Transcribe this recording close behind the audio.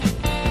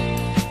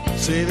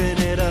saving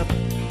it up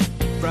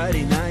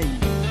Friday night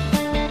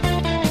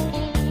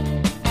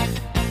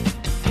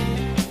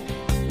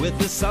with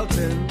the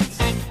Sultans,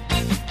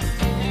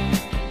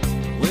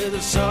 with the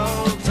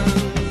Sultans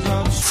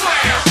of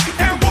Slam,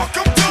 and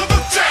welcome to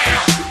the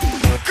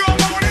jam.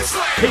 Come on and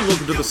slam. Hey,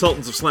 welcome to the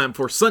Sultans of Slam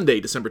for Sunday,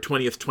 December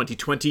 20th,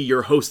 2020.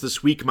 Your host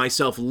this week,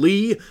 myself,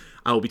 Lee.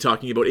 I will be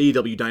talking about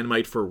AEW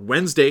Dynamite for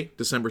Wednesday,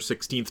 December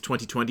 16th,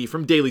 2020,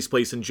 from Daly's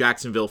Place in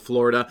Jacksonville,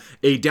 Florida.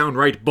 A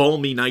downright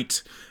balmy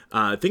night.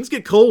 Things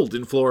get cold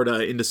in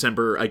Florida in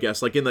December, I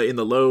guess, like in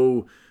the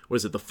low, what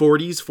is it, the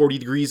 40s, 40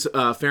 degrees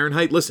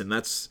Fahrenheit. Listen,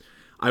 that's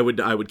I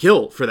would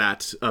kill for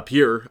that up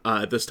here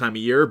at this time of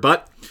year,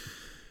 but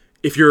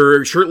if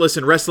you're shirtless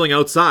and wrestling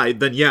outside,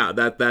 then yeah,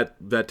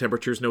 that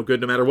temperature is no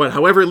good no matter what.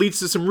 However, it leads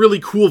to some really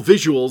cool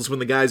visuals when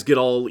the guys get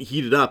all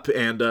heated up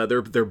and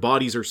their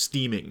bodies are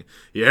steaming.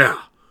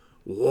 Yeah.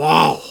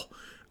 Wow.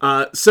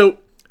 So,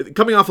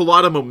 coming off a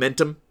lot of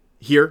momentum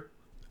here,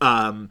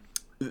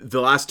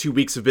 the last 2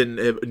 weeks have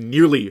been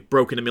nearly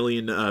broken 1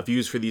 million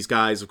views for these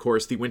guys. Of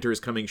course, the Winter is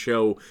Coming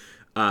show,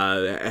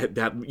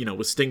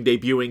 with Sting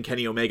debuting,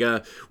 Kenny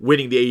Omega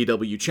winning the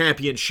AEW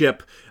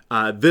championship.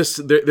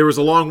 There was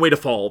a long way to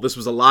fall. This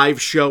was a live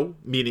show,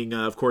 meaning,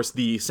 of course,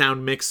 the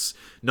sound mix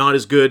not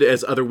as good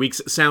as other weeks.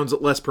 It sounds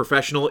less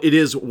professional. It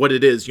is what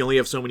it is. You only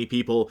have so many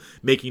people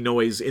making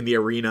noise in the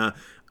arena.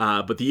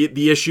 But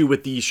the issue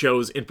with these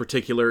shows in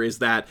particular is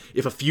that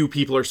if a few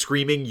people are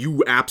screaming,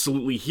 you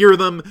absolutely hear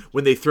them.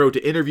 When they throw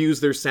to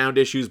interviews, there's sound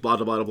issues, blah,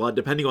 blah, blah, blah.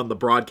 Depending on the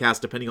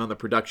broadcast, depending on the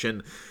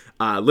production.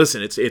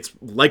 Listen, it's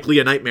likely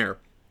a nightmare.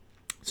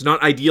 It's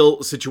not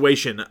ideal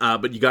situation,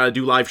 but you gotta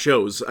do live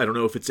shows. I don't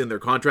know if it's in their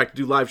contract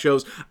to do live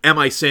shows. Am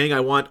I saying I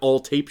want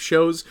all tape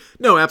shows?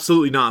 No,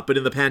 absolutely not. But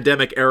in the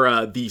pandemic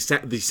era, the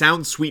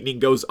sound sweetening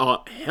goes a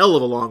hell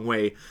of a long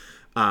way.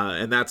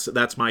 And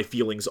that's my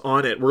feelings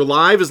on it. We're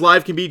live as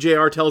live can be.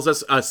 JR tells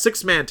us a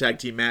 6-man tag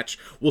team match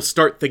will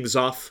start things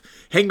off.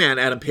 Hangman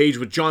Adam Page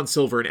with John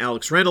Silver and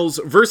Alex Reynolds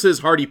versus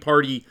Hardy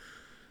Party,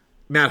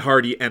 Matt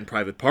Hardy, and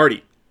Private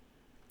Party.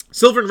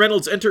 Silver and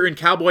Reynolds enter in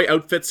cowboy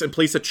outfits and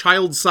place a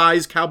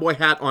child-size cowboy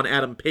hat on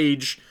Adam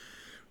Page,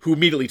 who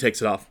immediately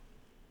takes it off.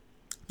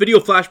 Video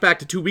flashback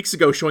to 2 weeks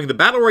ago showing the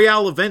Battle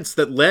Royale events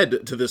that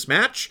led to this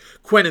match.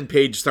 Quen and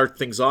Page start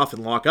things off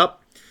and lock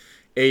up.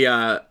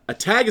 A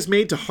tag is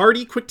made to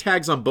Hardy. Quick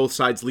tags on both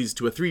sides leads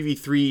to a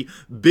 3v3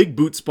 big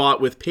boot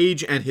spot with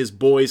Page and his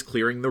boys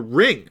clearing the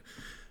ring.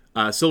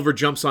 Silver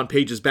jumps on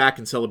Page's back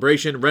in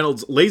celebration.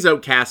 Reynolds lays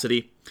out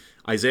Cassidy.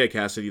 Isaiah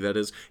Cassidy, that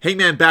is.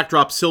 Hangman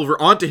backdrops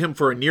Silver onto him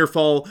for a near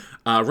fall.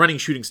 Running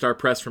shooting star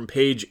press from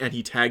Page, and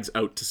he tags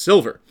out to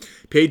Silver.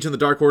 Page and the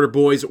Dark Order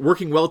boys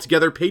working well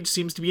together. Page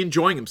seems to be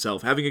enjoying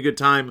himself, having a good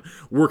time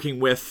working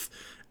with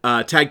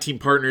tag team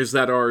partners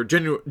that are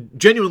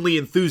genuinely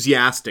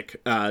enthusiastic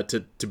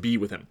to be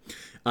with him.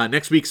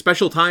 Next week,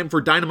 special time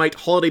for Dynamite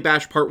Holiday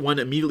Bash Part 1,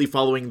 immediately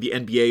following the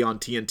NBA on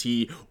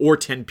TNT, or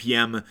 10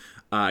 p.m.,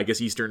 I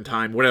guess Eastern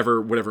time,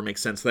 whatever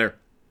makes sense there.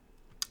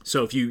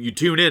 So if you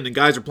tune in and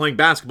guys are playing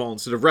basketball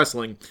instead of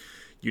wrestling,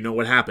 you know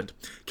what happened.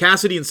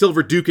 Cassidy and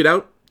Silver duke it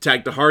out,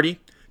 tag to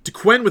Hardy. To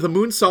Quen with a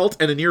moonsault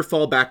and a near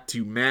fall back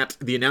to Matt.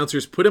 The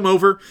announcers put him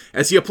over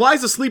as he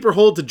applies a sleeper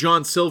hold to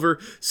John Silver.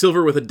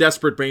 Silver with a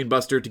desperate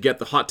brainbuster to get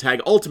the hot tag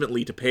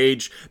ultimately to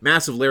Page.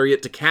 Massive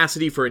lariat to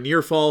Cassidy for a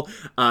near fall.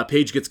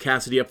 Page gets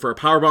Cassidy up for a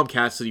powerbomb.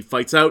 Cassidy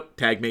fights out.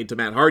 Tag made to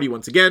Matt Hardy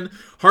once again.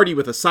 Hardy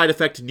with a side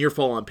effect near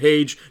fall on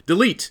Page.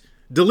 Delete.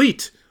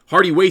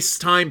 Hardy wastes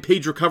time.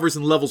 Page recovers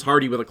and levels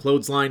Hardy with a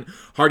clothesline.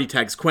 Hardy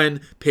tags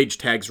Quen. Page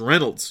tags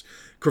Reynolds.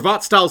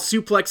 Cravat-style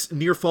suplex,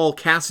 near fall.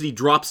 Cassidy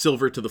drops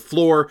Silver to the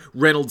floor.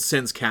 Reynolds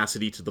sends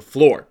Cassidy to the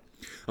floor.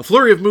 A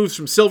flurry of moves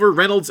from Silver,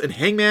 Reynolds, and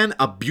Hangman.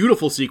 A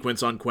beautiful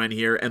sequence on Quen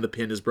here, and the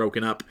pin is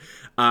broken up.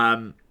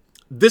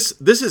 This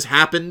has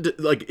happened.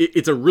 Like,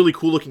 it's a really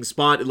cool looking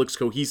spot. It looks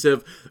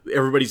cohesive.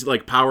 Everybody's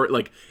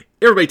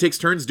everybody takes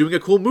turns doing a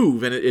cool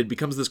move, and it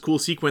becomes this cool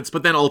sequence.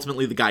 But then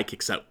ultimately the guy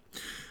kicks out.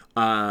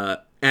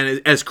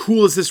 And as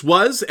cool as this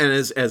was, and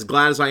as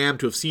glad as I am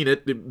to have seen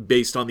it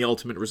based on the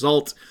ultimate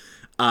result,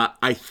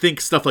 I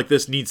think stuff like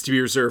this needs to be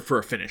reserved for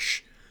a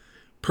finish,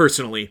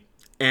 personally.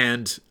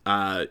 And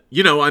I'm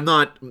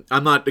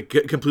not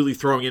completely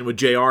throwing in with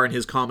JR and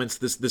his comments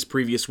this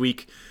previous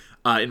week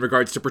in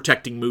regards to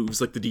protecting moves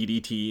like the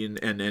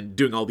DDT and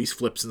doing all these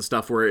flips and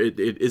stuff where it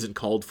isn't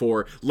called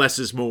for. Less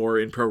is more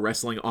in pro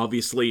wrestling,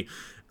 obviously.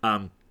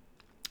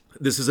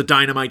 This is a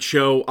Dynamite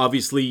show.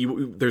 Obviously,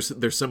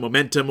 there's some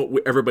momentum.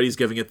 Everybody's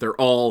giving it their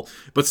all.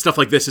 But stuff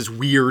like this is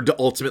weird,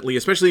 ultimately,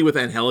 especially with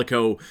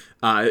Angelico.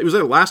 It was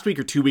either last week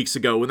or 2 weeks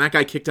ago when that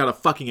guy kicked out of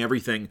fucking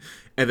everything.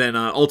 And then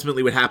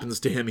ultimately what happens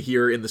to him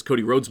here in this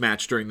Cody Rhodes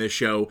match during this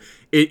show,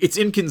 it's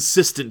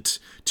inconsistent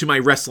to my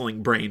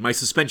wrestling brain. My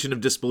suspension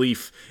of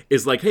disbelief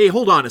is like, hey,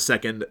 hold on a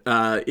second.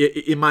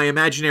 In my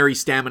imaginary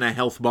stamina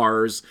health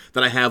bars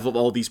that I have of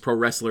all these pro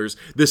wrestlers,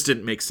 this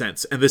didn't make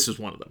sense. And this is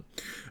one of them.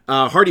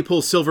 Hardy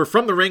pulls Silver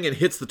from the ring and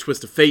hits the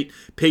twist of fate.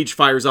 Page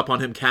fires up on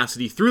him.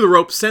 Cassidy through the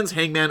rope sends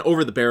Hangman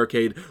over the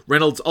barricade.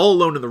 Reynolds all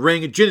alone in the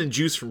ring. Gin and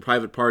Juice from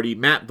Private Party.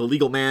 Matt, the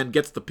legal man,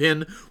 gets the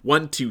pin.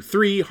 1, 2,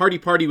 3. Hardy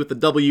Party with the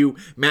W.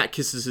 Matt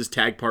kisses his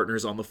tag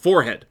partners on the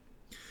forehead.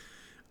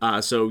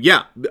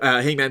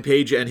 Hangman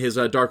Page and his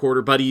Dark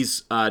Order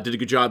buddies did a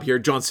good job here.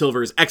 John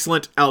Silver is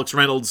excellent. Alex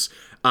Reynolds,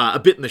 a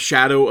bit in the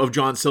shadow of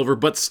John Silver,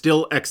 but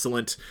still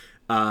excellent.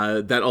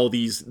 That all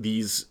these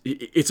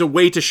it's a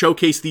way to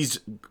showcase these,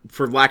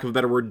 for lack of a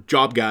better word,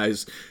 job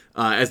guys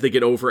as they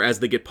get over, as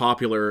they get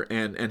popular,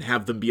 and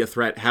have them be a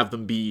threat, have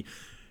them be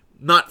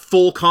not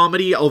full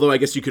comedy, although I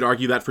guess you could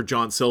argue that for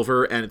John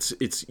Silver, and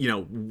it's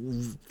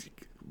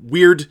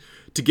weird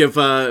to give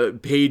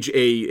Page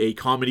a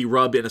comedy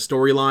rub in a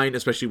storyline,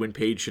 especially when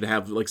Page should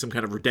have like some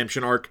kind of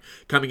redemption arc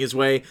coming his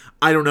way.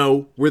 I don't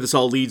know where this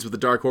all leads with the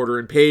Dark Order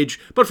and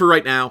Page, but for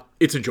right now,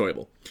 it's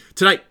enjoyable.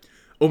 Tonight,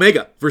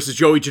 Omega versus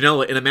Joey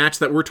Janela in a match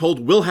that we're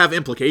told will have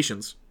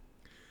implications.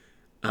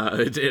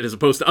 As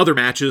opposed to other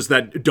matches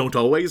that don't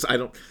always.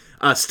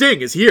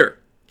 Sting is here.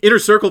 Inner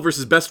Circle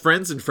versus Best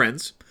Friends and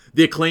Friends.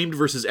 The Acclaimed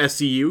versus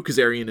SCU,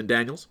 Kazarian and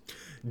Daniels.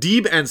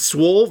 Deeb and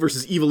Swole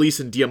versus Ivelisse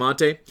and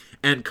Diamante.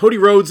 And Cody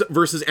Rhodes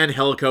versus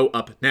Angelico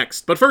up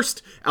next. But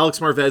first, Alex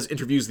Marvez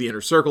interviews the Inner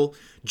Circle.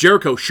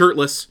 Jericho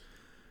shirtless,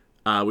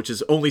 which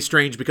is only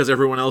strange because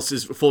everyone else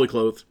is fully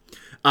clothed.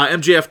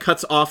 MJF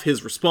cuts off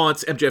his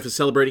response. MJF is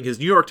celebrating his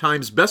New York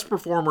Times Best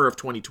Performer of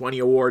 2020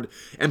 award.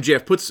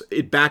 MJF puts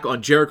it back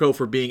on Jericho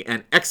for being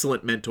an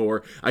excellent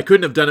mentor. I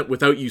couldn't have done it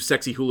without you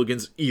sexy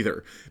hooligans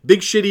either.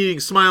 Big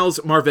shit-eating smiles,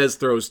 Marvez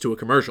throws to a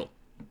commercial.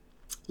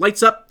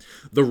 Lights up.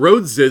 The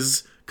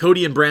Rhodeses,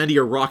 Cody and Brandy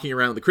are rocking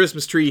around the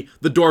Christmas tree.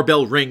 The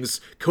doorbell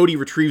rings. Cody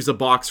retrieves a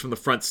box from the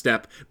front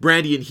step.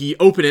 Brandy and he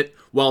open it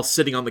while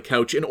sitting on the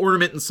couch. An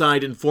ornament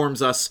inside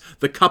informs us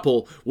the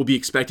couple will be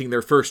expecting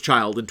their first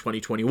child in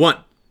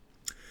 2021.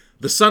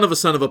 The son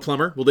of a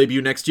plumber will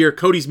debut next year.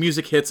 Cody's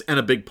music hits and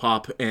a big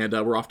pop, and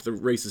we're off to the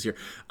races here.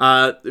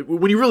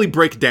 When you really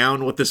break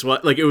down what this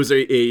was, like it was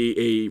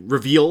a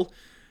reveal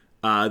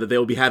that they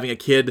will be having a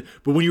kid,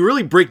 but when you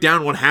really break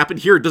down what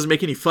happened here, it doesn't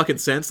make any fucking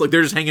sense. Like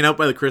they're just hanging out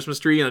by the Christmas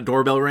tree and a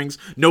doorbell rings.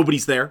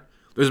 Nobody's there.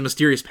 There's a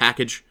mysterious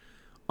package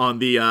on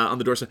the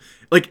doorstep.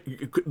 Like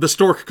the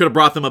stork could have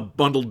brought them a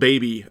bundled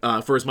baby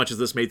for as much as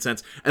this made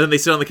sense, and then they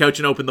sit on the couch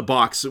and open the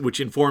box, which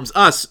informs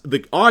us,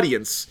 the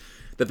audience,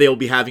 that they will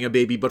be having a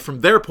baby. But from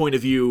their point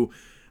of view,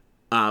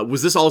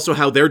 was this also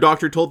how their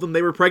doctor told them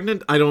they were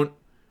pregnant?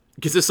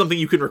 Is this something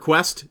you can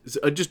request?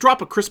 Just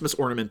drop a Christmas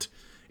ornament.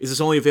 Is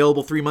this only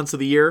available 3 months of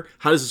the year?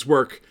 How does this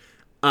work?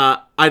 I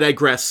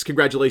digress.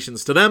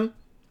 Congratulations to them.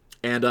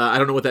 And I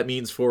don't know what that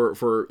means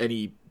for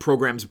any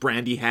programs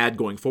Brandy had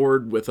going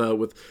forward with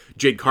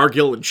Jade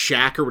Cargill and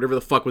Shaq or whatever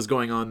the fuck was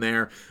going on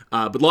there.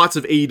 But lots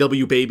of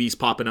AEW babies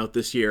popping out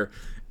this year,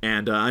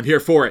 and I'm here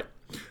for it.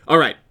 All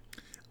right.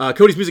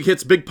 Cody's music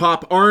hits, big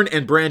pop. Arn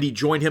and Brandy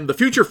join him. The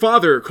future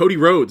father, Cody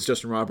Rhodes,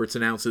 Justin Roberts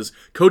announces.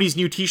 Cody's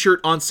new t-shirt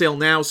on sale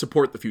now.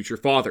 Support the future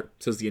father,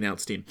 says the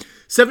announce team.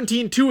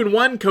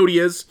 17-2-1, Cody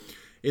is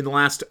in the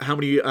last how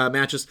many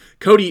matches.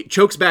 Cody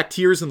chokes back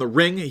tears in the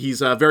ring. He's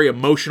very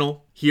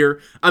emotional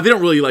here. They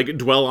don't really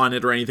dwell on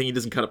it or anything. He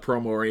doesn't cut a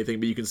promo or anything,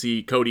 but you can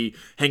see Cody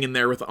hanging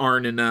there with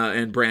Arn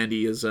and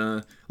Brandy is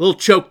a little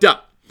choked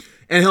up.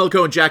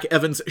 Angelico and Jack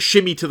Evans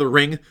shimmy to the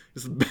ring.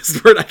 It's the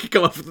best word I could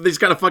come up with. They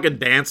just kind of fucking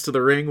dance to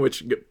the ring,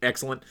 which,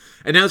 excellent.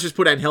 And now let's just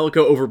put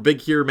Angelico over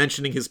Big here,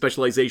 mentioning his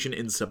specialization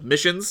in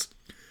submissions.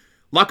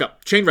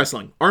 Lockup, chain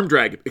wrestling, arm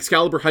drag,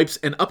 Excalibur hypes,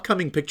 and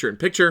upcoming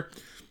picture-in-picture.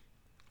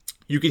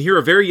 You can hear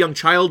a very young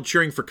child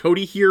cheering for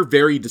Cody here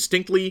very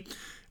distinctly.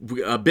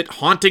 A bit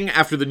haunting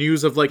after the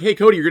news of hey,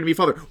 Cody, you're going to be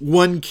father.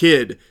 One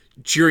kid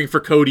cheering for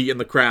Cody in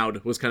the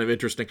crowd was kind of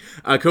interesting.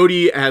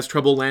 Cody has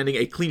trouble landing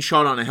a clean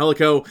shot on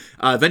Angelico.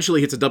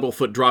 Eventually hits a double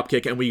foot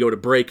dropkick, and we go to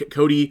break.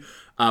 Cody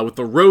with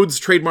the Rhodes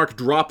trademark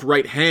drop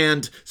right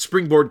hand,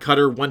 springboard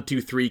cutter, 1,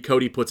 2, 3.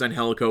 Cody puts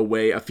Angelico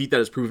away, a feat that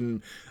has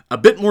proven a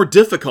bit more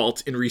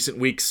difficult in recent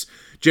weeks.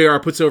 JR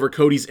puts over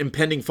Cody's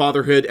impending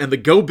fatherhood and the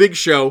Go Big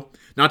Show,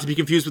 not to be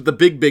confused with the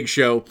Big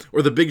Show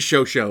or the Big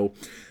Show.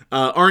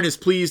 Arn is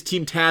pleased.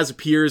 Team Taz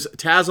appears.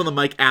 Taz on the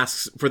mic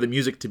asks for the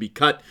music to be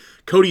cut.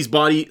 Cody's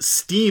body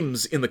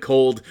steams in the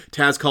cold.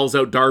 Taz calls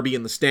out Darby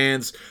in the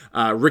stands.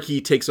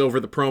 Ricky takes over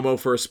the promo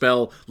for a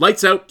spell.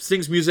 Lights out,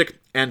 Sting's music,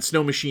 and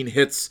Snow Machine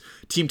hits.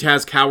 Team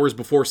Taz cowers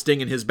before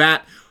Sting and his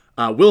bat.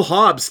 Will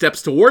Hobbs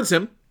steps towards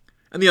him,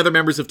 and the other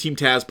members of Team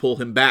Taz pull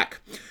him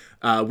back.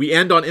 We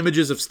end on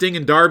images of Sting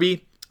and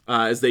Darby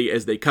as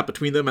they cut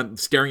between them and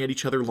staring at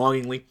each other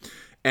longingly.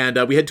 And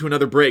we head to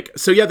another break.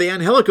 So yeah, the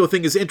Angelico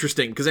thing is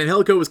interesting, because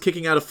Angelico was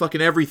kicking out of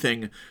fucking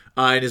everything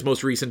in his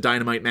most recent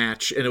Dynamite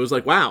match, and it was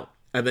wow.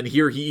 And then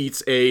here he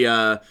eats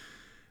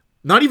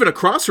not even a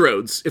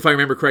crossroads, if I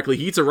remember correctly.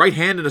 He eats a right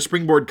hand and a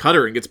springboard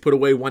cutter and gets put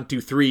away 1,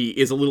 2, 3,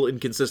 is a little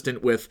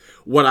inconsistent with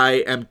what I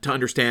am to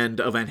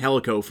understand of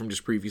Angelico from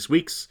just previous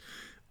weeks.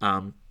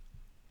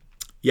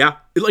 Yeah,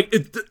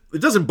 it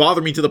doesn't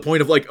bother me to the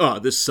point of oh,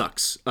 this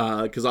sucks,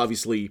 because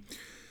obviously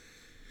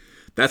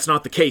That's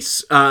not the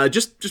case.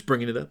 Just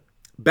bringing it up.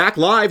 Back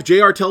live,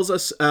 JR tells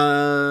us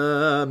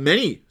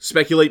many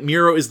speculate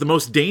Miro is the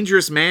most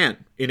dangerous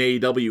man in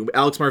AEW.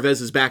 Alex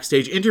Marvez is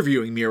backstage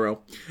interviewing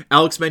Miro.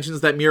 Alex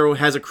mentions that Miro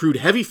has accrued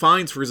heavy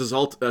fines for his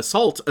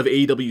assault of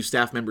AEW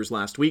staff members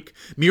last week.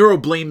 Miro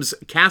blames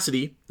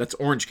Cassidy, that's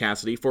Orange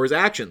Cassidy, for his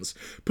actions.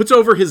 Puts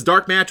over his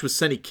dark match with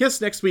Sonny Kiss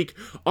next week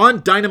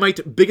on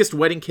Dynamite. Biggest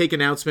wedding cake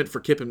announcement for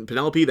Kip and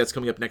Penelope. That's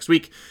coming up next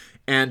week.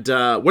 And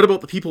what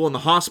about the people in the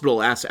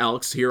hospital, asks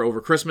Alex here over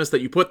Christmas,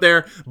 that you put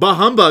there? Bah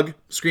humbug,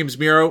 screams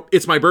Miro.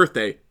 It's my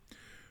birthday.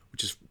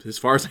 Which is, as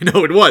far as I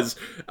know, it was.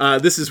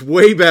 This is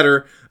way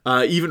better,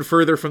 even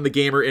further from the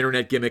gamer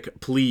internet gimmick,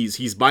 please.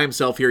 He's by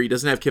himself here. He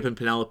doesn't have Kip and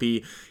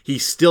Penelope.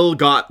 He's still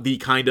got the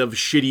kind of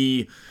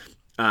shitty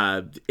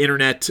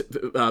internet,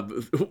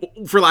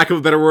 for lack of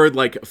a better word,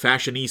 like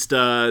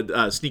fashionista,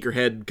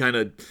 sneakerhead kind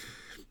of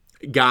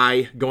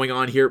guy going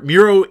on here.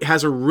 Miro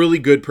has a really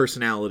good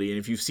personality, and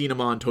if you've seen him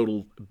on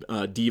Total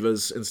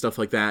Divas and stuff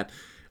like that,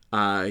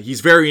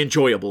 he's very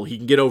enjoyable. He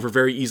can get over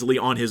very easily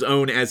on his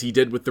own, as he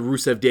did with the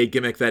Rusev Day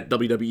gimmick that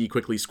WWE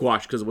quickly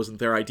squashed because it wasn't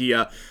their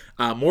idea.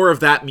 More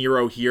of that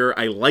Miro here.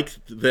 I like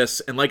this,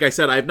 and like I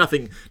said, I have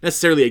nothing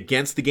necessarily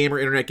against the gamer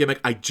internet gimmick.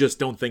 I just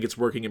don't think it's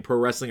working in pro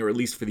wrestling, or at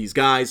least for these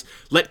guys.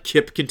 Let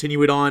Kip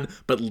continue it on,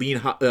 but lean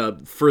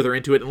further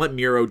into it, and let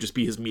Miro just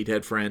be his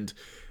meathead friend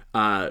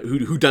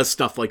who does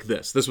stuff like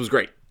this. This was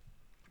great.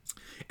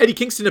 Eddie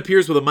Kingston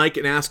appears with a mic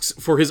and asks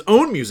for his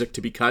own music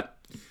to be cut.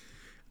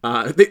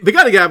 They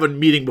got to have a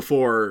meeting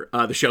before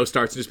the show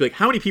starts and just be like,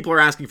 how many people are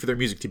asking for their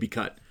music to be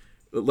cut?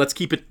 Let's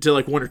keep it to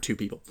like 1 or 2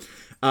 people.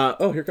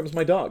 Oh, here comes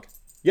my dog.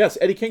 Yes,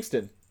 Eddie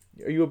Kingston.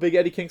 Are you a big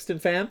Eddie Kingston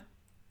fan?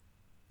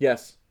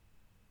 Yes.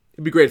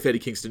 It'd be great if Eddie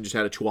Kingston just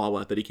had a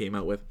chihuahua that he came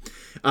out with.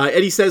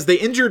 Eddie says they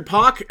injured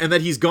Pac and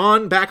that he's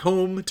gone back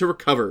home to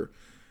recover.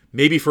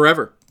 Maybe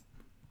forever.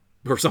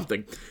 Or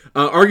something.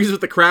 Argues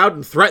with the crowd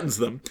and threatens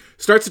them.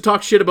 Starts to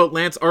talk shit about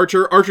Lance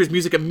Archer. Archer's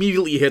music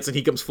immediately hits and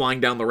he comes flying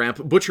down the ramp.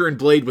 Butcher and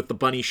Blade with the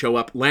bunny show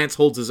up. Lance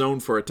holds his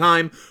own for a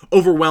time.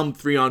 Overwhelmed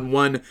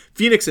 3-on-1.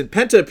 Phoenix and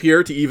Penta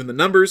appear to even the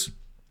numbers.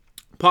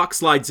 Pac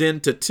slides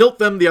in to tilt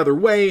them the other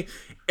way.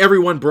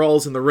 Everyone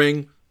brawls in the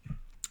ring.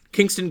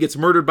 Kingston gets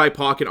murdered by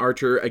Pac and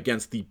Archer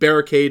against the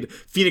barricade.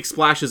 Phoenix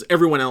splashes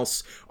everyone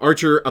else.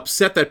 Archer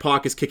upset that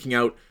Pac is kicking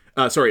out.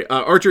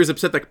 Archer is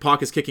upset that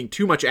Pac is kicking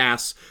too much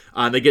ass,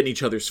 and they get in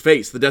each other's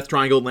face. The Death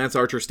Triangle and Lance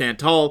Archer stand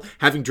tall,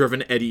 having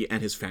driven Eddie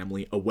and his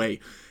family away.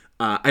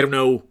 I don't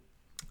know,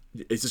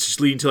 is this just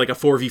leading to like a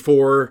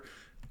 4v4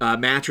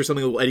 match or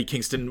something? Will Eddie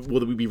Kingston,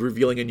 will we be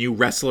revealing a new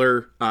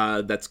wrestler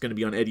that's going to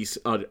be on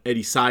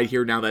Eddie's side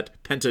here now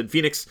that Penta and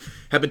Phoenix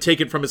have been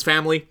taken from his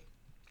family?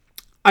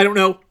 I don't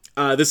know.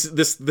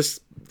 This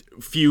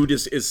feud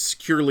is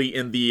securely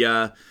in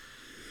the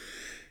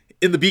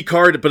B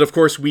card, but of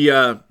course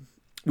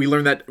we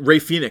learned that Rey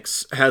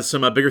Fenix has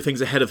some bigger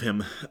things ahead of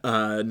him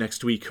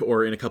next week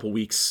or in a couple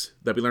weeks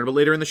that we learn about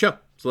later in the show.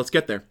 So let's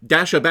get there.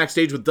 Dasha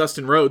backstage with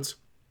Dustin Rhodes.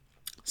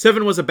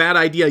 7 was a bad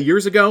idea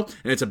years ago,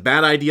 and it's a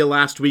bad idea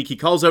last week. He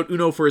calls out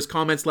Uno for his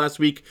comments last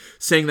week,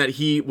 saying that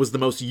he was the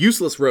most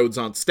useless Rhodes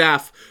on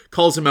staff.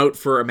 Calls him out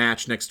for a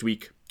match next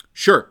week.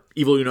 Sure,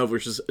 Evil Uno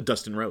versus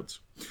Dustin Rhodes.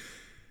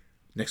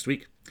 Next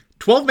week.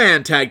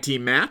 12-man tag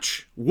team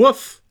match.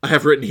 Woof, I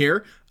have written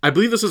here. I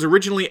believe this was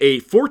originally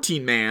a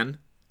 14-man,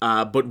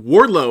 but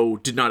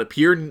Wardlow did not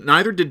appear,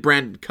 neither did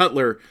Brandon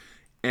Cutler,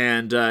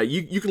 and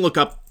you can look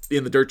up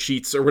in the dirt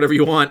sheets or whatever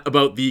you want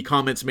about the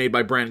comments made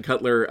by Brandon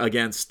Cutler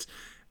against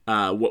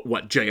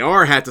what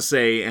JR had to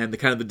say and the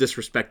kind of the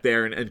disrespect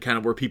there and kind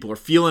of where people are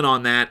feeling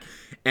on that.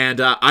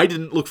 And I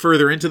didn't look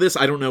further into this.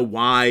 I don't know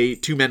why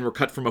 2 men were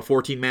cut from a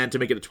 14-man to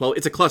make it a 12.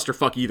 It's a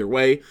clusterfuck either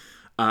way.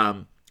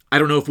 I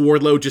don't know if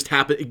Wardlow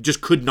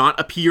just could not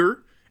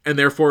appear, and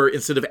therefore,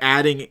 instead of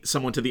adding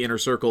someone to the inner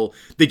circle,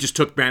 they just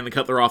took Brandon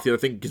Cutler off the other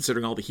thing,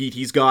 considering all the heat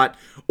he's got.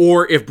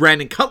 Or if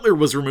Brandon Cutler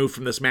was removed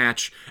from this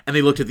match, and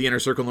they looked at the inner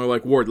circle and they're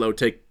like, Wardlow,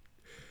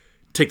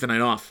 take the night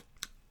off.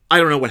 I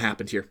don't know what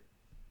happened here.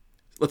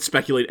 Let's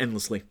speculate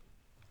endlessly.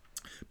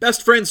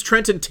 Best friends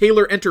Trent and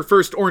Taylor enter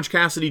first. Orange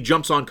Cassidy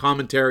jumps on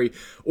commentary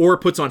or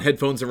puts on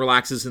headphones and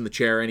relaxes in the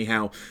chair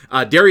anyhow.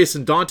 Darius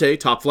and Dante,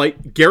 Top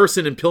Flight.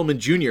 Garrison and Pillman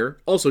Jr.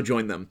 also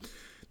join them.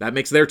 That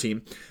makes their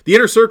team. The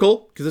Inner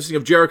Circle, consisting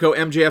of Jericho,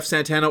 MJF,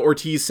 Santana,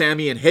 Ortiz,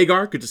 Sammy, and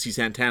Hagar. Good to see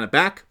Santana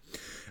back.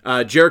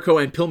 Jericho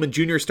and Pillman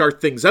Jr. start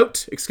things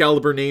out.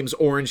 Excalibur names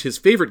Orange his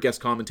favorite guest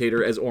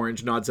commentator as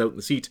Orange nods out in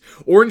the seat.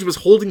 Orange was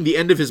holding the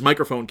end of his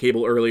microphone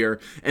cable earlier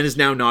and is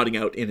now nodding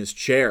out in his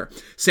chair.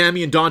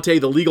 Sammy and Dante,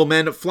 the legal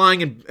men,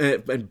 flying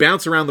and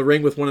bounce around the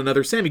ring with one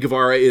another. Sammy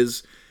Guevara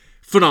is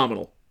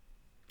phenomenal.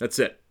 That's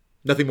it.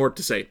 Nothing more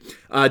to say.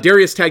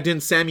 Darius tagged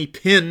in, Sammy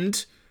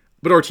pinned,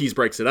 but Ortiz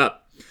breaks it up.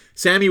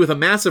 Sammy with a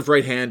massive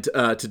right hand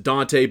to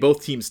Dante.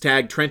 Both teams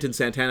tagged. Trent and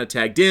Santana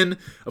tagged in.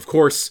 Of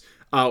course,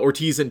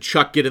 Ortiz and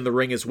Chuck get in the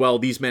ring as well.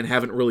 These men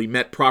haven't really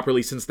met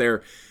properly since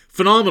their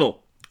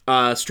phenomenal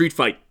street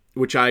fight,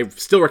 which I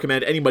still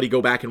recommend anybody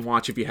go back and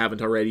watch if you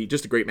haven't already.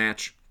 Just a great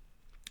match.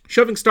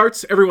 Shoving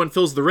starts, everyone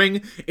fills the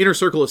ring, Inner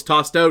Circle is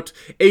tossed out,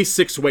 a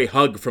 6-way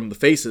hug from the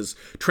faces.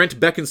 Trent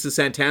beckons to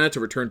Santana to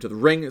return to the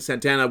ring.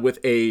 Santana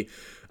with the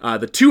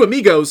two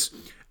amigos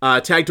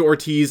tag to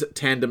Ortiz,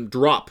 tandem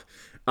drop.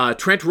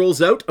 Trent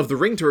rolls out of the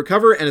ring to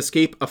recover and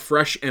escape a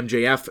fresh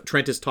MJF.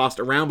 Trent is tossed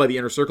around by the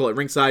Inner Circle at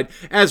ringside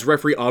as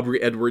referee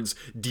Aubrey Edwards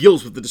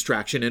deals with the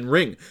distraction in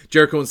ring.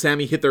 Jericho and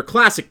Sammy hit their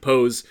classic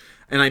pose,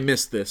 and I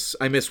missed this.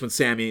 I missed when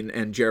Sammy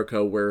and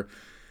Jericho were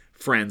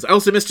friends. I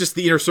also miss just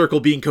the Inner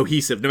Circle being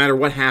cohesive, no matter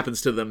what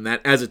happens to them,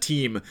 that as a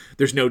team,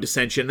 there's no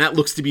dissension. That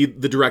looks to be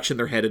the direction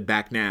they're headed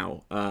back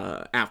now,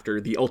 after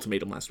the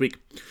ultimatum last week.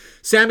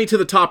 Sammy to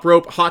the top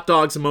rope, hot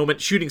dogs a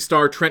moment, shooting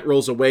star, Trent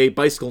rolls away,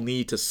 bicycle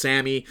knee to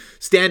Sammy,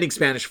 standing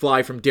Spanish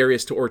fly from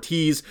Darius to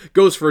Ortiz,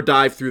 goes for a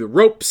dive through the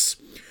ropes,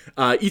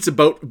 eats a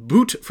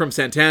boot from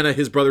Santana,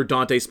 his brother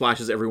Dante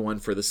splashes everyone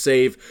for the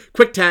save.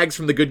 Quick tags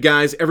from the good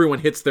guys, everyone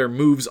hits their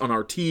moves on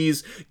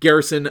Ortiz.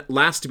 Garrison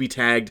last to be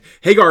tagged,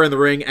 Hagar in the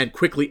ring and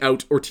quickly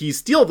out. Ortiz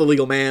steal the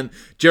legal man,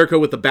 Jericho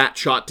with the bat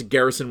shot to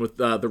Garrison with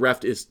while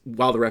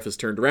the ref is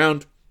turned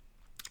around.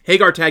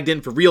 Hagar tagged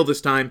in for real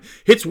this time,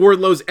 hits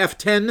Wardlow's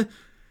F10,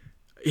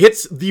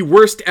 hits the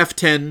worst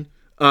F10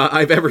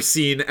 I've ever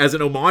seen as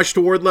an homage to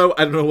Wardlow.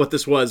 I don't know what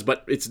this was,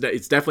 but it's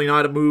definitely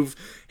not a move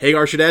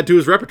Hagar should add to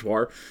his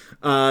repertoire.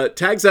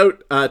 Tags out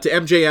to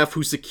MJF,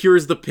 who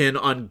secures the pin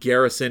on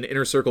Garrison.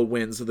 Inner Circle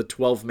wins. The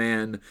 12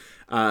 men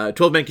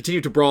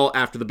continue to brawl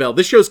after the bell.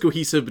 This show's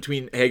cohesive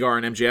between Hagar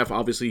and MJF,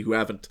 obviously, who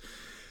haven't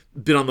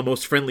been on the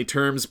most friendly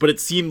terms, but it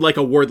seemed like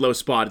a Wardlow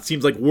spot. It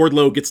seems like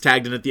Wardlow gets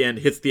tagged in at the end,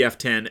 hits the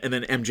F10, and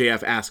then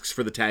MJF asks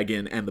for the tag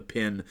in and the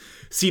pin.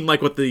 Seemed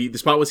like what the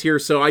spot was here,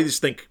 so I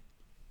just think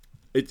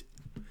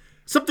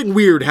something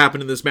weird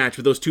happened in this match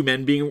with those two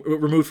men being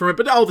removed from it,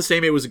 but all the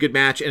same, it was a good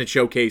match, and it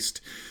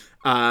showcased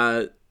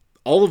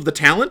all of the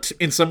talent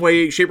in some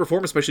way, shape, or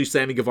form, especially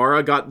Sammy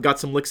Guevara got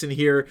some licks in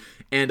here,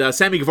 and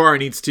Sammy Guevara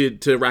needs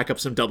to rack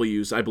up some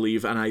W's, I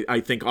believe, and I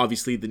think,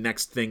 obviously, the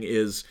next thing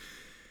is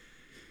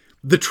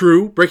the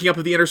true breaking up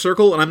of the Inner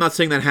Circle, and I'm not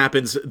saying that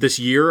happens this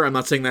year. I'm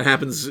not saying that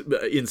happens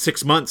in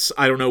 6 months.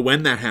 I don't know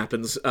when that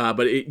happens,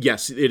 but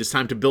yes, it is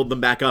time to build them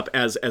back up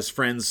as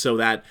friends so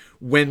that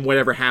when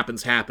whatever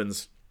happens,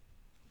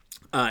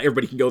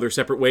 everybody can go their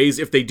separate ways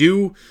if they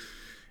do,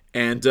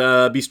 and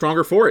be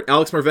stronger for it.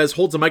 Alex Marvez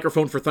holds a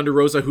microphone for Thunder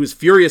Rosa, who is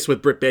furious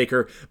with Britt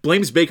Baker,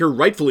 blames Baker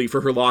rightfully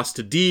for her loss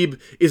to Deeb,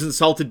 is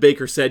insulted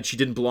Baker said she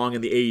didn't belong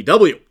in the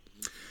AEW.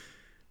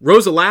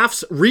 Rosa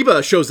laughs,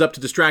 Reba shows up to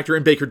distract her,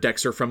 and Baker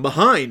decks her from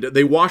behind.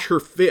 They wash her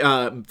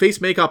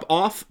face makeup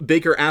off.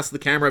 Baker asks the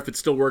camera if it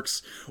still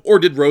works, or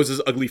did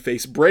Rosa's ugly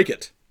face break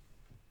it?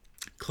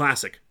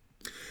 Classic.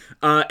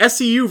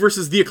 SCU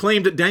versus The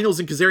Acclaimed. Daniels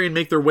and Kazarian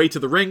make their way to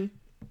the ring.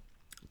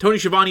 Tony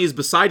Schiavone is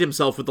beside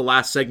himself with the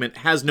last segment,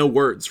 has no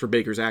words for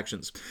Baker's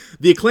actions.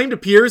 The Acclaimed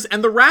appears,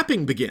 and the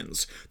rapping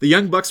begins. The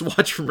Young Bucks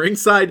watch from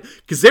ringside.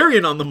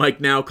 Kazarian on the mic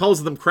now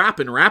calls them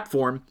crap in rap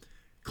form.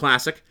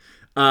 Classic.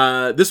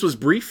 This was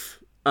brief.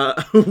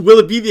 Will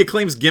it be the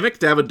Acclaim's gimmick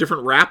to have a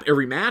different rap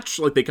every match?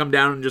 Like they come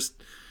down and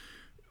just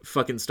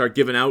fucking start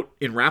giving out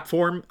in rap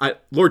form?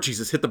 Lord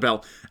Jesus, hit the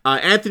bell.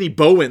 Anthony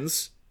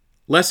Bowens,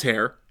 less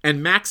hair,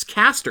 and Max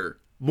Caster,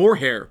 more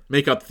hair,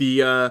 make up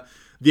the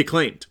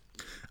Acclaimed.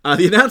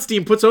 The announce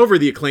team puts over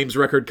the Acclaim's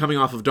record coming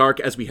off of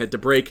Dark as we head to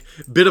break.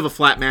 Bit of a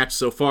flat match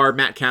so far.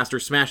 Matt Caster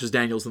smashes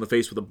Daniels in the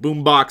face with a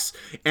boombox.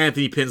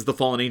 Anthony pins the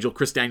Fallen Angel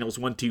Chris Daniels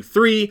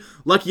 1-2-3.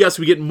 Lucky us,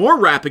 we get more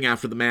rapping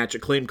after the match.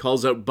 Acclaim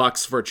calls out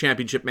Bucks for a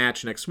championship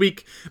match next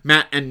week.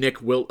 Matt and Nick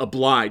will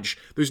oblige.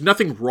 There's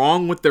nothing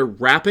wrong with their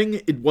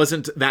rapping. It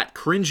wasn't that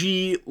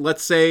cringy,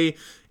 let's say.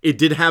 It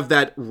did have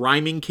that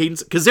rhyming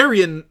cadence.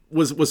 Kazarian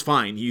was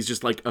fine. He's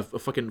just like a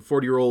fucking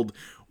 40-year-old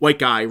white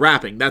guy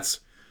rapping.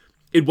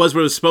 It was what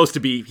it was supposed to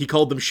be. He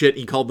called them shit.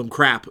 He called them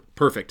crap.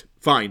 Perfect.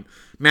 Fine.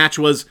 Match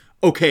was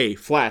okay.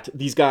 Flat.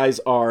 These guys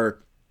are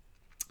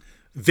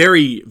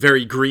very,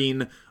 very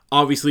green.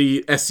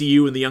 Obviously,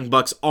 SCU and the Young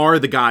Bucks are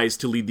the guys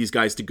to lead these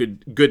guys to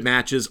good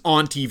matches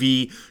on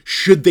TV.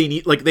 Should they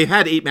need... Like, they've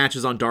had 8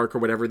 matches on Dark or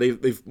whatever.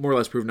 They've more or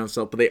less proven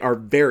themselves, but they are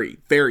very,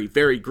 very,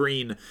 very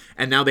green.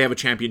 And now they have a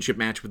championship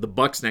match with the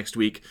Bucks next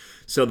week.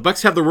 So the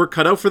Bucks have their work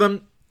cut out for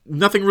them.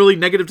 Nothing really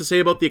negative to say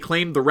about the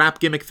Acclaim. The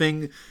rap gimmick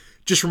thing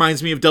just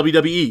reminds me of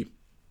WWE.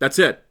 That's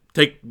it.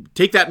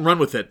 Take that and run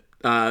with it.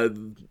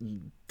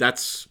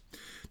 That's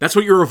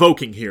what you're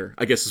evoking here,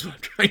 I guess is what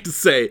I'm trying to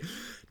say.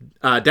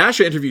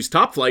 Dasha interviews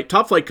Top Flight.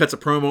 Top Flight cuts a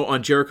promo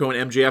on Jericho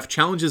and MJF,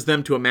 challenges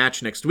them to a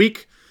match next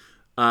week.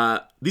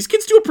 These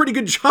kids do a pretty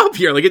good job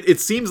here. Like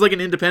it seems like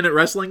an independent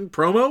wrestling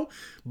promo,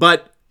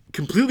 but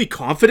completely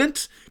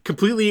confident,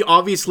 completely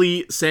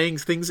obviously saying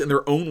things in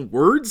their own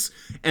words.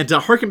 And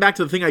to harken back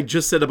to the thing I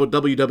just said about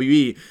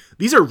WWE,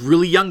 these are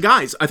really young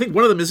guys. I think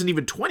one of them isn't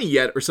even 20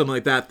 yet or something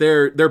like that.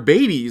 They're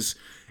babies,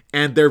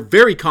 and they're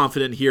very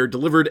confident here.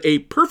 Delivered a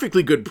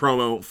perfectly good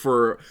promo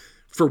for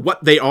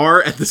what they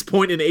are at this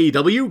point in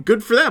AEW.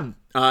 Good for them.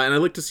 And I'd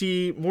like to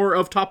see more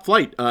of Top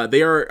Flight.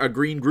 They are a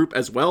green group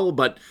as well,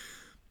 but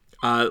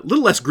a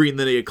little less green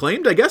than they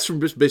Acclaimed, I guess, from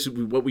just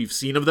basically what we've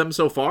seen of them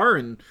so far.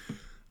 And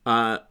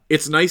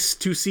It's nice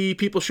to see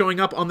people showing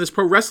up on this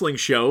pro wrestling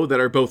show that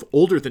are both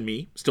older than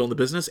me, still in the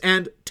business,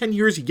 and 10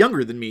 years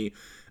younger than me,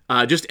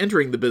 just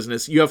entering the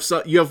business. You have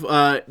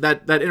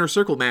that Inner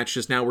Circle match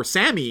just now where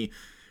Sammy,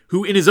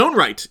 who in his own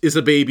right is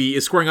a baby,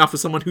 is squaring off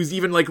with someone who's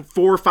even like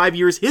 4 or 5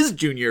 years his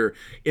junior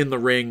in the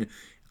ring.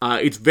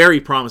 It's very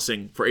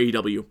promising for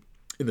AEW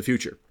in the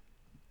future.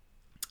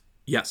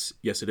 Yes,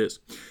 it is.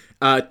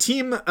 Tag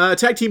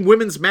team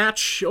women's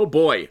match. Oh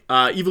boy.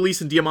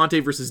 Ivelisse and Diamante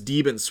versus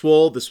Deeb and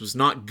Swole. This was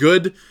not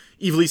good.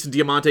 Ivelisse and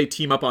Diamante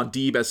team up on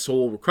Deeb as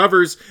Swole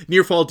recovers.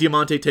 Near fall,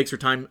 Diamante takes her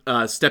time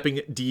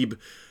setting Deeb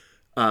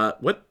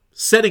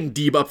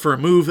up for a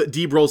move.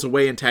 Deeb rolls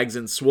away and tags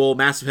in Swole.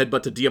 Massive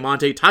headbutt to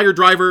Diamante. Tiger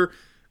driver,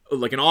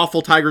 like an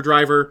awful Tiger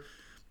driver.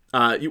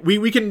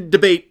 We can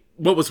debate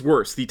what was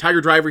worse, the Tiger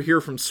driver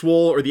here from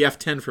Swole or the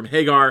F10 from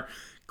Hagar.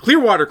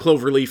 Clearwater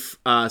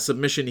Cloverleaf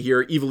submission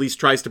here. Ivelisse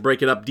tries to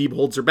break it up. Deeb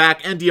holds her back,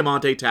 and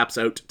Diamante taps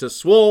out to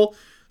Swole.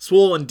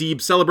 Swole and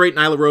Deeb celebrate.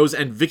 Nyla Rose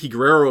and Vicky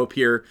Guerrero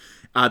appear.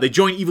 They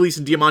join Ivelisse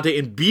and Diamante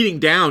in beating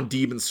down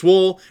Deeb and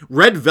Swole.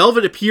 Red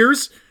Velvet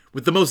appears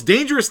with the most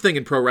dangerous thing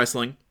in pro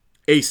wrestling,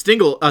 a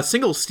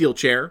single steel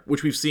chair,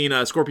 which we've seen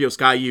Scorpio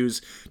Sky use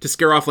to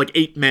scare off like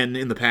 8 men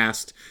in the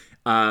past.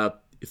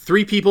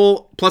 3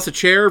 people plus a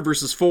chair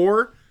versus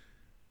 4.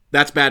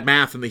 That's bad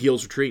math, and the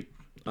heels retreat.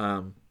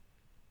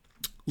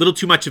 Little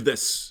too much of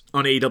this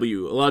on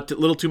AEW.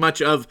 Little too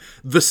much of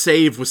the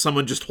save with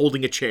someone just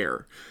holding a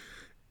chair.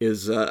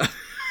 It's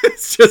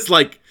just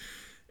like,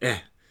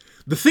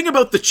 The thing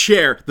about the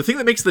chair, the thing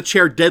that makes the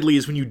chair deadly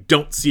is when you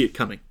don't see it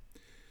coming.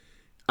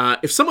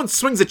 If someone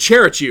swings a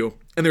chair at you,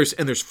 and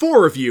there's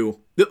 4 of you,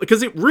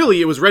 because it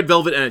was Red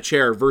Velvet and a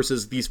chair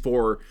versus these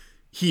 4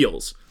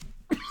 heels.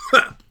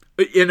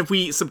 And if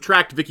we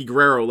subtract Vicky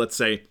Guerrero, let's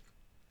say,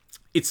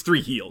 it's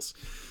 3 heels.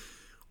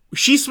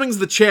 She swings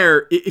the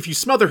chair. If you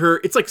smother her,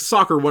 it's like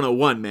Soccer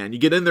 101, man. You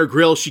get in their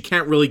grill, she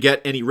can't really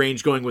get any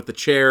range going with the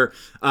chair.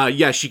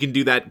 She can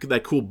do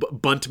that cool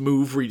bunt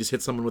move where you just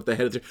hit someone with the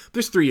head of the chair.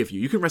 There's 3 of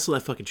you. You can wrestle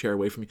that fucking chair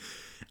away from me.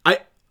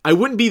 I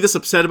wouldn't be this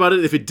upset about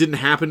it if it didn't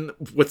happen.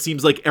 What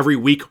seems like every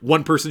week,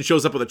 one person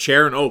shows up with a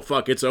chair and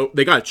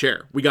they got a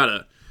chair.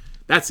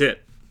 That's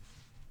it.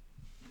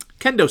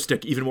 Kendo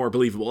stick, even more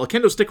believable. A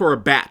kendo stick or a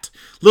bat.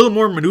 A little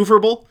more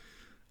maneuverable.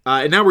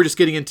 And now we're just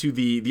getting into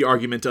the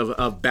argument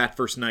of bat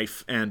versus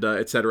knife and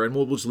etc. And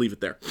we'll just leave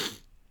it there.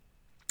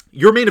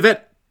 Your main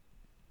event.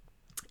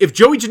 If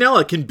Joey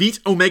Janela can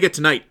beat Omega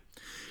tonight,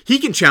 he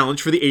can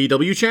challenge for the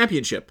AEW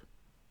Championship.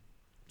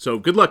 So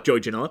good luck,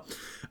 Joey Janela.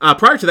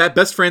 Prior to that,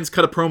 Best Friends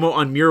cut a promo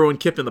on Miro and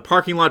Kip in the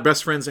parking lot.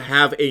 Best Friends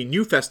have a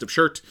new festive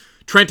shirt.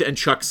 Trent and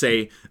Chuck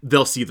say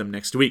they'll see them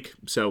next week.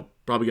 So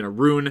probably going to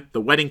ruin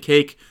the wedding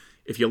cake.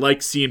 If you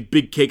like seeing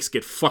big cakes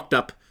get fucked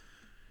up,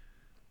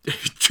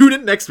 tune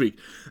in next week.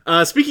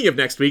 Speaking of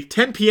next week,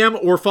 10 p.m.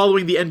 or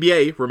following the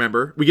NBA,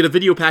 remember, we get a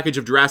video package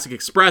of Jurassic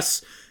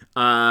Express.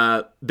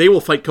 They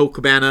will fight Colt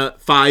Cabana,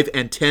 5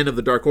 and 10 of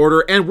the Dark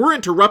Order, and we're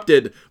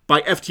interrupted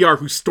by FTR,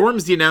 who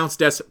storms the announce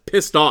desk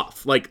pissed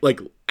off, like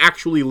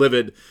actually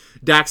livid.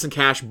 Dax and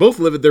Cash, both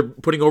livid. They're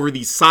putting over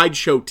these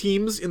sideshow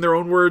teams, in their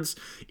own words.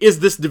 Is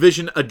this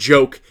division a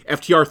joke?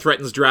 FTR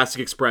threatens Jurassic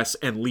Express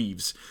and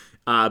leaves.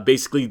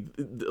 Basically,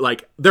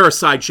 like, they're a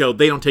sideshow.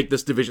 They don't take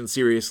this division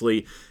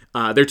seriously.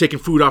 They're taking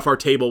food off our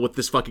table with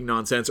this fucking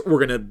nonsense.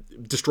 We're going to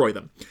destroy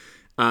them.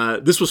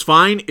 This was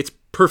fine. It's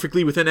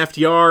perfectly within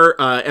FTR.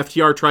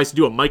 FTR tries to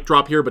do a mic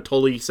drop here, but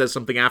totally says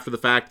something after the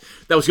fact.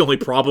 That was the only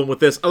problem with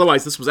this.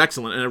 Otherwise, this was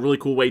excellent and a really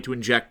cool way to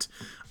inject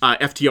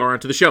FTR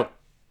onto the show.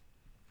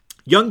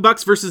 Young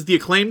Bucks versus the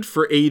Acclaimed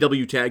for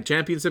AEW Tag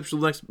Championships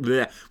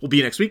will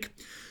be next week.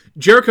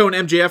 Jericho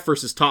and MJF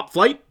versus Top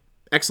Flight.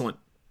 Excellent.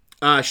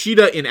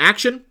 Shida in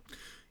action.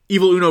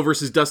 Evil Uno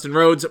versus Dustin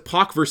Rhodes.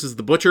 Pac versus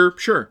The Butcher.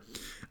 Sure.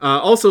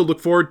 Also look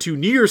forward to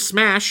New Year's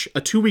Smash,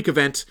 a 2-week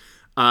event.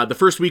 The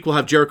first week will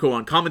have Jericho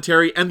on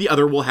commentary, and the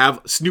other will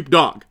have Snoop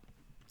Dogg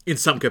in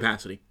some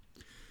capacity.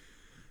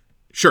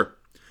 Sure.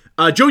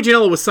 Joey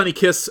Janela with Sonny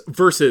Kiss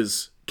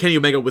versus Kenny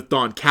Omega with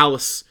Don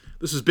Callis.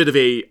 This was a bit of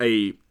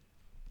a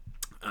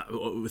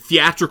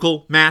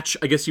theatrical match,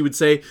 I guess you would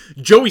say.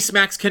 Joey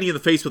smacks Kenny in the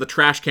face with a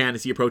trash can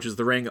as he approaches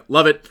the ring.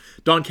 Love it.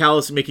 Don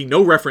Callis, making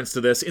no reference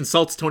to this,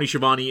 insults Tony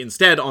Schiavone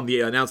instead on the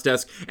announce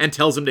desk and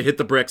tells him to hit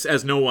the bricks,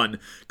 as no one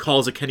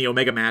calls a Kenny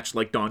Omega match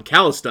like Don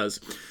Callis does.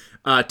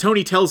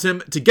 Tony tells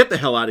him to get the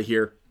hell out of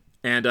here,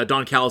 and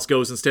Don Callis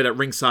goes instead at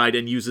ringside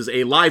and uses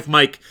a live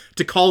mic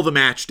to call the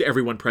match to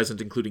everyone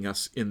present, including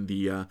us in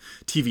the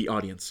TV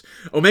audience.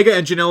 Omega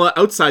and Janela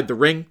outside the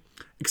ring.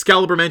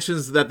 Excalibur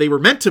mentions that they were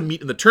meant to meet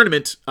in the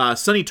tournament.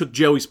 Sonny took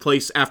Joey's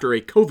place after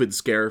a COVID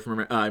scare, if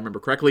I remember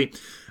correctly.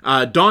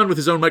 Don, with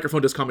his own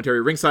microphone, does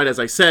commentary ringside. As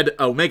I said,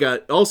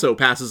 Omega also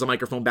passes a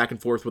microphone back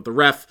and forth with the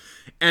ref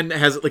and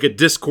has like a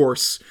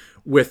discourse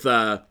with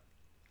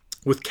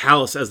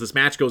Callis as this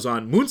match goes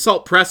on.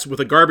 Moonsault press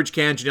with a garbage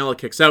can. Janela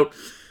kicks out.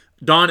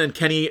 Don and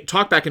Kenny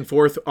talk back and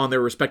forth on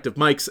their respective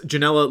mics.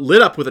 Janela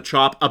lit up with a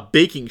chop, a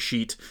baking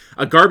sheet.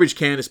 A garbage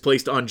can is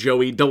placed on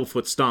Joey, double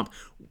foot stomp.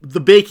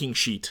 The baking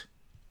sheet.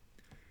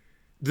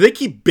 Do they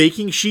keep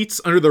baking sheets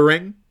under the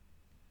ring?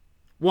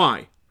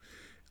 Why?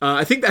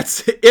 I think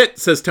that's it,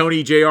 says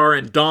Tony, JR,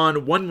 and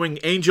Don. One Wing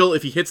Angel.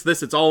 If he hits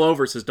this, it's all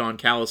over, says Don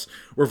Callis.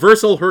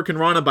 Reversal Hurricane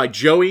Rana by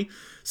Joey.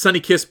 Sunny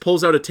Kiss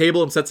pulls out a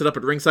table and sets it up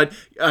at ringside.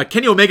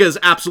 Kenny Omega is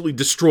absolutely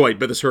destroyed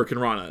by this Hurricane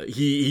Rana.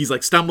 He's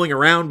like stumbling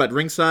around at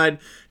ringside.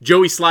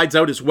 Joey slides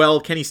out as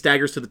well. Kenny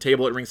staggers to the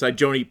table at ringside.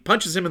 Joey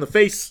punches him in the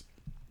face,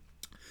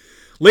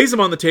 lays him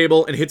on the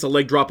table, and hits a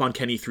leg drop on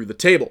Kenny through the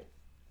table.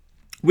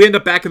 We end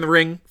up back in the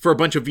ring for a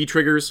bunch of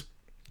V-triggers.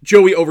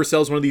 Joey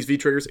oversells one of these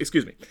V-triggers.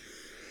 Excuse me.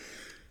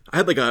 I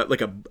had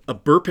like a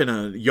burp and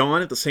a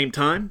yawn at the same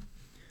time.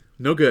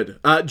 No good.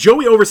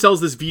 Joey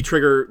oversells this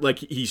V-trigger like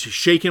he's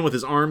shaking with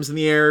his arms in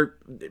the air.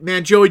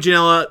 Man, Joey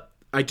Janela,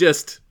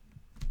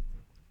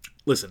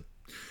 listen.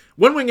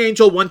 One Wing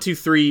Angel, 1, 2,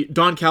 3.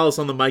 Don Callis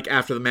on the mic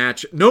after the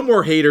match. No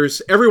more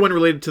haters. Everyone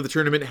related to the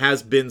tournament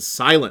has been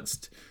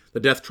silenced. The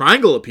Death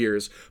Triangle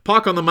appears.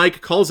 Pac on the mic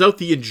calls out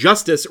the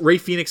injustice. Rey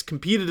Fenix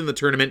competed in the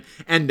tournament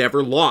and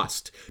never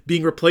lost,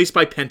 being replaced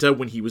by Penta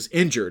when he was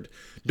injured.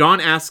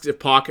 Don asks if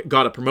Pac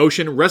got a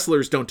promotion.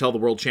 Wrestlers don't tell the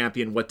world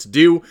champion what to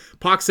do.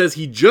 Pac says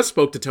he just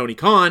spoke to Tony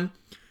Khan,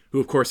 who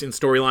of course in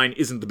storyline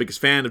isn't the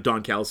biggest fan of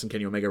Don Callis and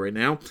Kenny Omega right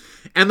now.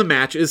 And the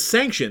match is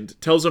sanctioned.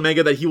 Tells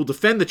Omega that he will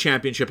defend the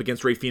championship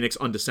against Rey Fenix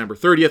on December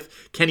 30th.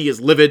 Kenny is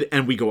livid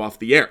and we go off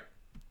the air.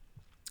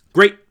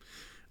 Great.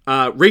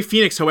 Rey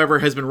Fenix, however,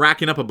 has been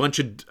racking up a bunch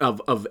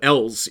of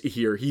L's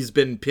here. He's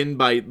been pinned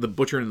by the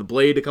Butcher and the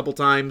Blade a couple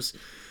times.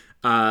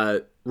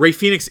 Rey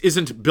Fenix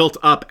isn't built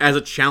up as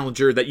a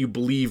challenger that you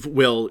believe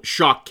will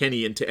shock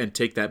Kenny and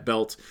take that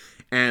belt.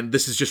 And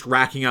this is just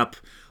racking up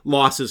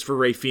losses for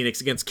Rey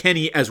Fenix against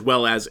Kenny as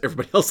well as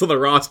everybody else on the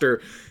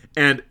roster.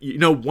 And, you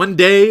know, one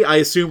day I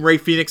assume Rey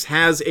Fenix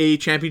has a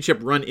championship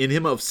run in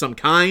him of some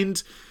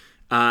kind.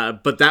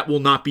 But that will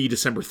not be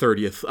December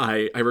 30th.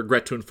 I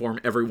regret to inform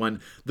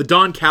everyone. The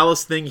Don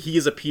Callis thing, he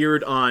has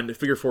appeared on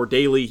Figure 4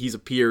 Daily. He's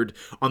appeared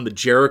on the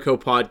Jericho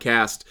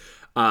podcast.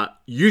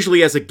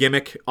 Usually as a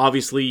gimmick.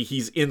 Obviously,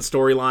 he's in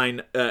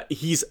storyline.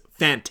 He's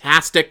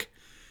fantastic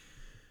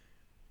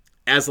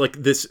as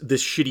like this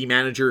shitty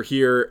manager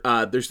here.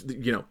 There's,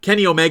 you know,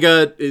 Kenny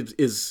Omega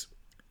is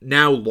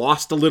now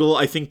lost a little,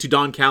 I think, to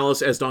Don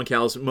Callis, as Don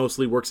Callis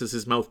mostly works as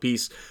his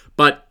mouthpiece.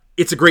 But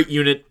it's a great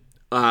unit.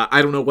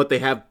 I don't know what they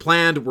have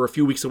planned. We're a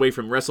few weeks away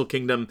from Wrestle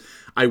Kingdom.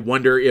 I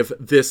wonder if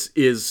this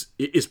is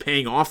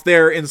paying off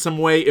there in some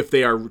way, if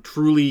they are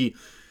truly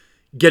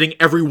getting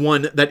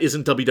everyone that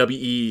isn't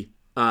WWE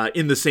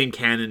in the same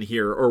canon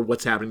here, or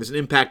what's happening. There's an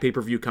Impact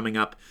pay-per-view coming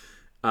up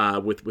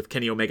with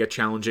Kenny Omega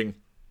challenging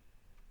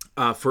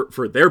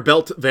for their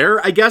belt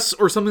there, I guess,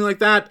 or something like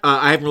that.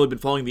 I haven't really been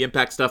following the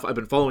Impact stuff. I've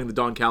been following the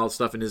Don Callis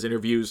stuff in his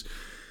interviews,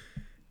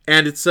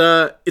 and it's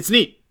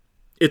neat.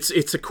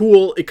 It's a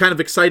cool, kind of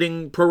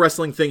exciting pro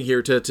wrestling thing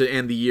here to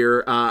end the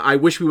year. I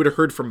wish we would have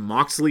heard from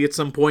Moxley at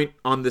some point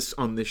on this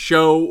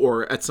show,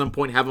 or at some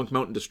point have him come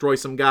out and destroy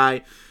some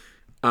guy.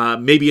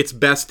 Maybe it's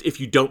best if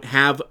you don't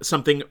have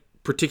something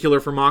particular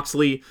for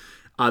Moxley,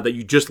 that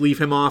you just leave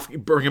him off,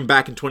 bring him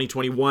back in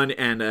 2021,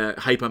 and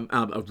hype him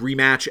a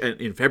rematch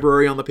in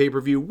February on the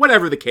pay-per-view.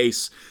 Whatever the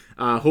case,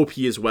 hope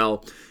he is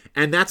well.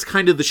 And that's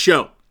kind of the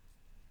show.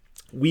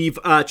 We've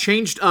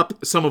changed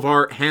up some of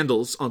our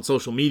handles on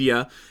social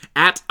media.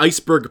 At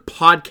Iceberg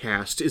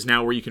Podcast is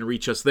now where you can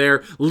reach us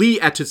there.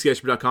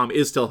 Lee@titstheiceberg.com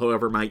is still,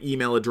 however, my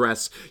email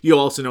address. You'll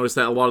also notice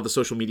that a lot of the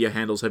social media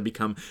handles have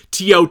become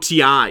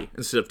TOTI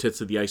instead of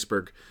Tits of the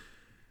Iceberg.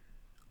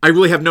 I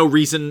really have no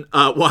reason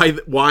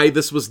why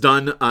this was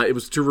done. It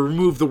was to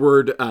remove the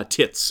word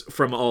tits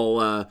from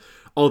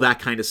all that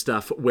kind of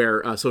stuff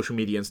where social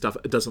media and stuff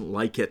doesn't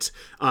like it,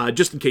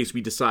 just in case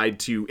we decide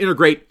to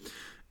integrate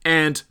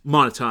and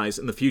monetize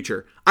in the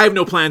future. I have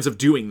no plans of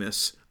doing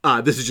this.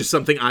 This is just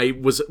something I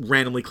was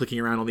randomly clicking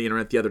around on the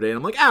internet the other day, and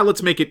I'm like,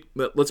 let's make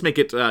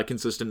it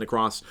consistent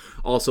across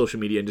all social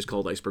media and just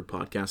call it Iceberg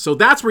Podcast. So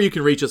that's where you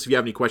can reach us if you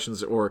have any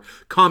questions or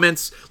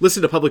comments.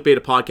 Listen to Public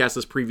Beta Podcast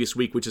this previous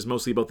week, which is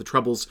mostly about the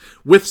troubles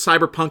with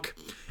Cyberpunk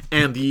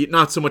and the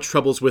not so much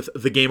troubles with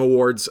the Game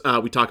Awards.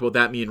 We talk about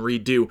that, me and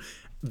Reed do.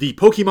 The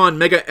Pokemon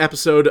Mega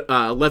episode,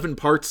 11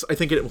 parts, I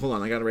think it... Hold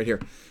on, I got it right here.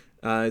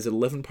 Is it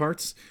 11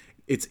 parts?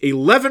 It's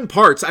 11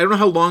 parts. I don't know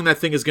how long that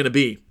thing is going to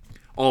be,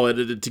 all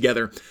edited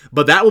together.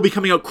 But that will be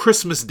coming out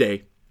Christmas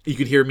Day. You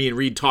can hear me and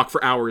Reed talk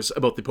for hours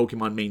about the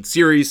Pokemon main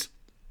series.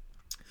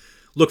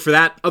 Look for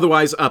that.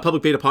 Otherwise,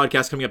 Public Beta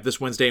Podcast coming up this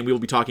Wednesday, and we will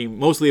be talking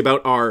mostly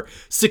about our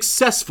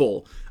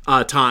successful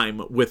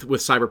time with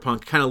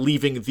Cyberpunk, kind of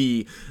leaving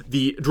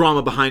the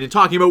drama behind and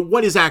talking about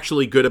what is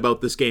actually good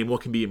about this game,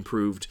 what can be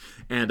improved,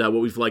 and what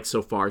we've liked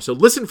so far. So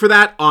listen for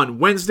that on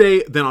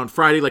Wednesday, then on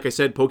Friday, like I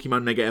said,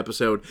 Pokemon Mega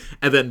episode,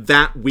 and then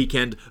that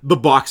weekend, the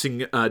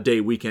Boxing Day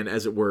weekend,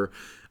 as it were,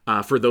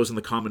 for those in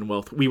the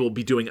Commonwealth, we will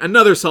be doing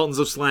another Sultans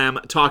of Slam,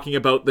 talking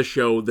about the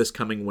show this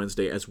coming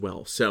Wednesday as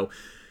well. So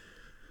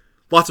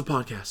lots of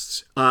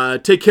podcasts.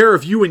 Take care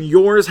of you and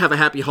yours. Have a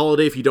happy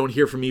holiday if you don't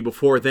hear from me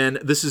before then.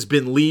 This has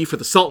been Lee for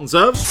the Sultans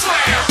of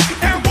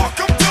Slam!